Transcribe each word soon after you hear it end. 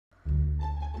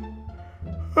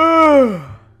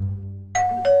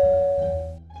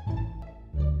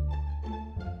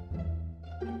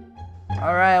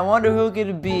Alright, I wonder who could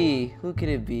it be? Who could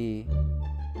it be?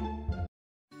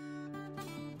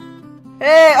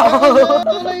 Hey! Oh!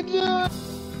 What did I do?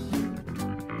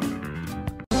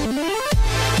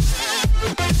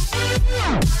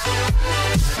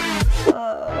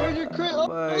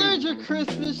 There's your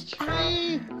Christmas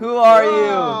tree! Who are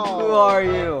Wow. you? Who are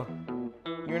you?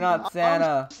 You're not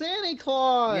Santa. I'm Santa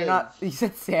Claus! You're not. You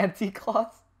said Santa Claus?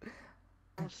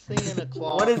 I'm Santa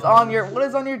Claus. What is on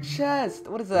your chest?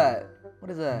 What is that?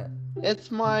 What is that? It's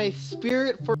my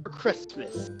spirit for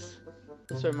Christmas.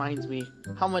 This reminds me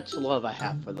how much love I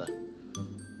have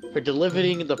for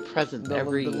delivering the presents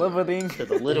every year to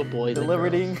the little boys and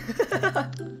girls.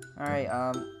 Alright,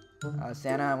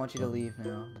 Santa, I want you to leave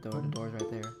now. The door's right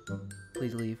there.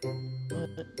 Please leave.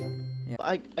 Yeah.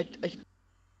 I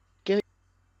get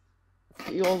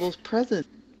you all those presents.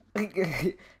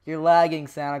 You're lagging,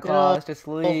 Santa Claus. Just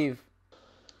leave.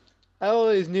 I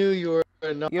always knew you were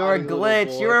a naughty You're a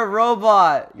glitch. You're a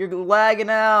robot. You're lagging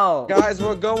out. Guys,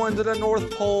 we're going to the North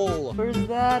Pole. Where's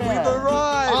that at? We've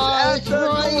arrived at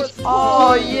the North Pole.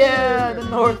 Oh yeah, the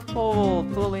North Pole.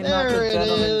 Totally not There the it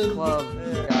gentleman's is. club.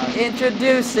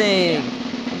 Introducing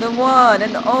the one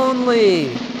and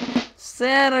only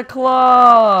Santa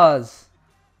Claus.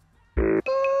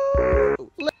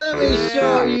 Let me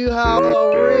show you how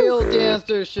a real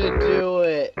dancer should do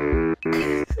it.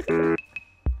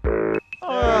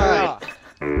 Alright.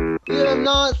 You have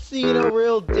not seen a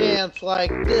real dance like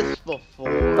this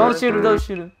before. Don't shoot him. Don't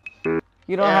shoot him.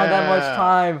 You don't have that much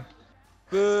time.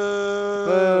 Boo.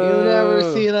 You've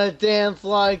never seen a dance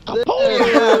like this,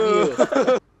 have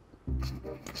you?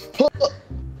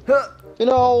 You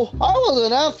know, I was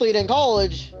an athlete in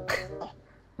college.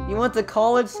 You went to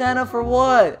college, Santa, for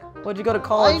what? What'd you go to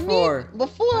college for?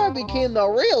 Before I became the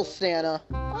real Santa,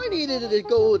 I needed to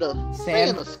go to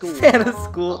Santa school. Santa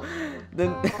school.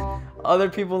 Then other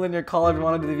people in your college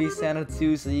wanted to be Santa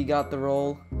too, so you got the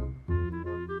role.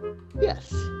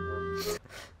 Yes.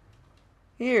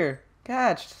 Here,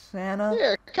 catch, Santa.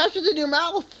 Here, catch it in your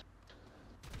mouth.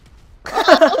 Is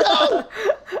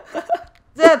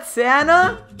that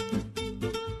Santa?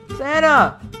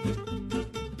 Santa!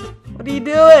 What are you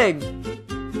doing?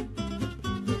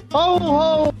 Ho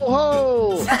ho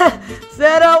ho!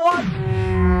 Santa, what?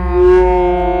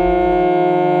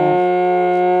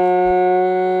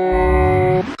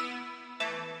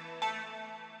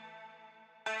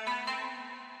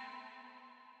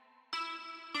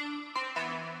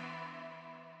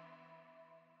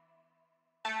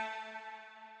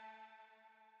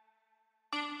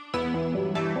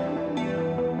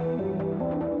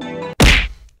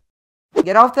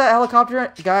 Get off that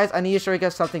helicopter, guys. I need to show you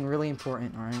guys something really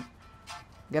important. All right,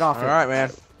 get off it. All right,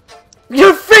 man.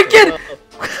 You're freaking.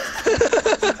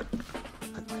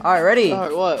 All right, ready?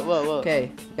 Alright, what?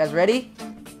 Okay, you guys ready?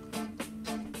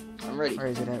 I'm ready. Where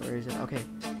is it at? Where is it? Okay,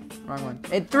 wrong one.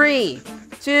 In 3,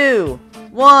 2,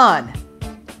 1.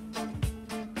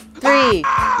 3.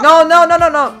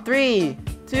 No. 3,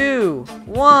 2,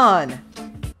 1.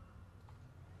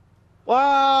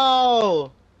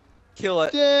 Wow! Kill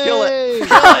it. Yay! Kill it.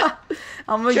 Kill it.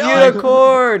 I'm a Kill it.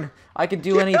 unicorn. I can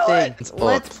do Kill anything. it.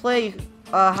 Let's play.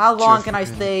 How long can I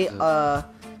stay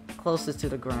closest to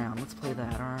the ground? Let's play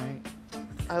that. All right.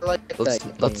 I like that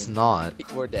game. Let's not.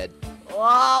 We're dead.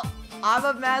 Well, I'm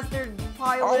a master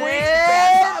pilot. Are we?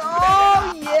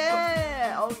 Oh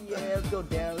yeah! Oh yeah! Let's go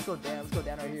down. Let's go down. Let's go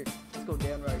down right here. Let's go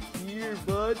down right here,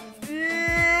 bud.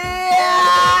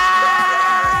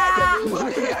 What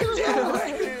are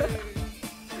you doing?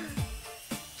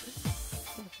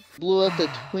 Blew up the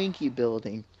Twinkie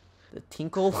building. The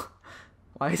Tinkle?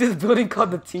 Why is this building called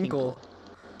the Tinkle?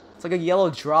 It's like a yellow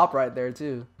drop right there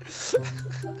too.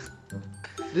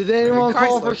 Did anyone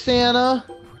call Chrysler. for Santa?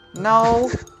 No.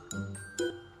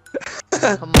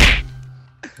 Come on.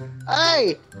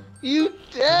 Hey! Hey,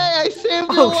 I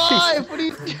saved your life! What are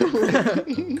you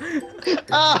doing?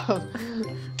 Ah!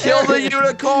 Kill the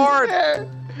unicorn.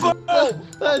 Boom.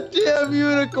 That damn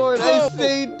unicorn! I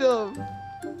saved him!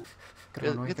 We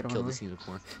have to kill this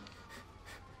unicorn.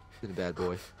 He's a bad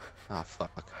boy. Ah,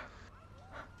 fuck.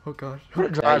 Oh gosh.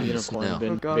 That Driving unicorn's snow.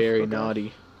 been Oh God, very oh God.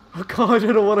 naughty. Oh god,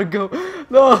 I don't want to go.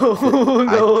 No,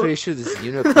 no. I'm pretty sure this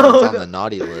unicorn's on the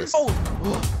naughty list. Oh.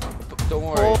 Don't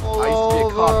worry. I used to be a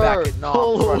cop back at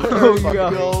Pull Nom. over. Oh, Where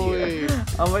God. are you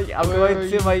going? I'm Where going are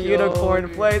to my you unicorn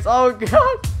going? place. Oh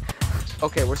god.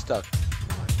 Okay, we're stuck.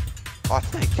 Oh, I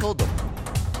think I killed him.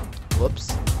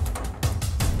 Whoops.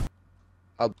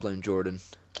 I'll blame Jordan.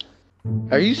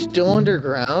 Are you still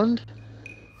underground?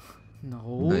 No,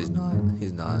 No. he's not.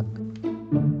 He's not.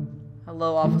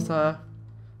 Hello, officer.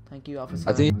 Thank you, officer.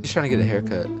 I think he's trying to get a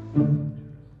haircut. I'm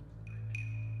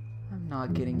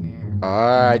not getting hair.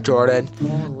 Alright, Jordan.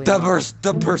 Holy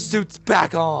The pursuit's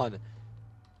back on.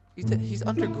 He's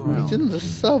underground. He's in the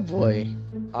subway.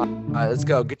 Alright, let's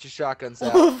go. Get your shotguns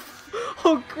out.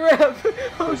 Oh crap!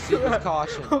 Oh Proceed with crap!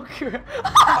 caution. Oh crap!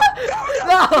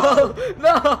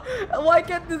 No! Why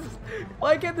can't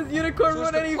this unicorn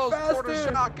run any faster?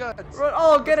 Run!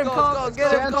 Oh, get him, Kong!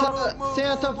 Get him, Kong!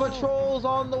 Santa patrol's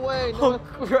on the way. Oh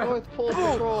crap! North Pole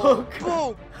Patrol. Oh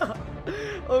crap!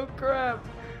 Oh crap!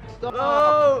 Stop.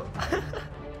 No!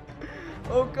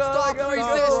 Oh god! Stop I gotta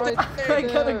resisting. go! I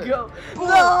gotta go! Boom.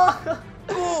 No!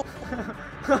 Boom.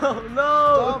 Oh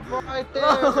no! Stop right there.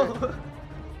 No!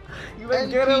 You better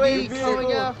get away, NPD coming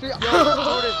vehicle! after you. Yo,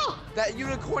 Jordan, that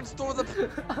unicorn stole the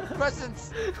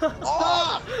presents.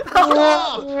 Oh!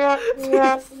 All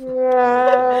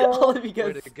of you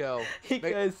Way guys, to go. you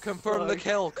guys Confirm the suck.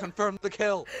 kill. Confirm the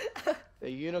kill.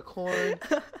 The unicorn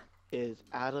is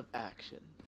out of action.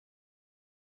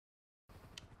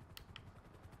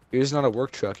 Yours is not a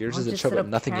work truck. Yours is a truck with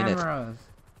nothing in it.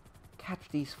 Catch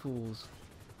these fools.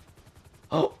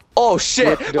 Oh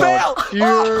shit! Bail!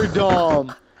 You're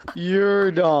dumb.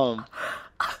 You're dumb.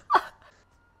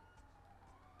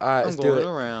 Alright, I'm let's do going it.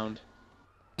 around.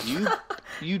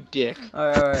 You dick.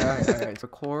 Alright.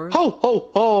 Record. Ho ho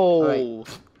ho!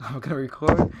 Alright. I'm gonna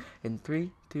record in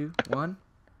 3, 2, 1.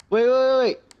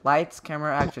 Wait. Lights,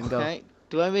 camera, action, go. Okay.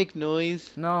 Do I make noise?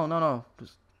 No.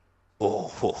 Just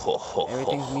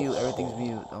everything's mute.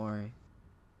 Don't worry.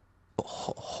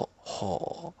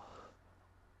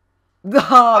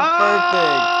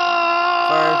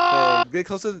 Perfect. Get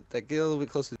closer. Get a little bit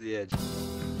closer to the edge.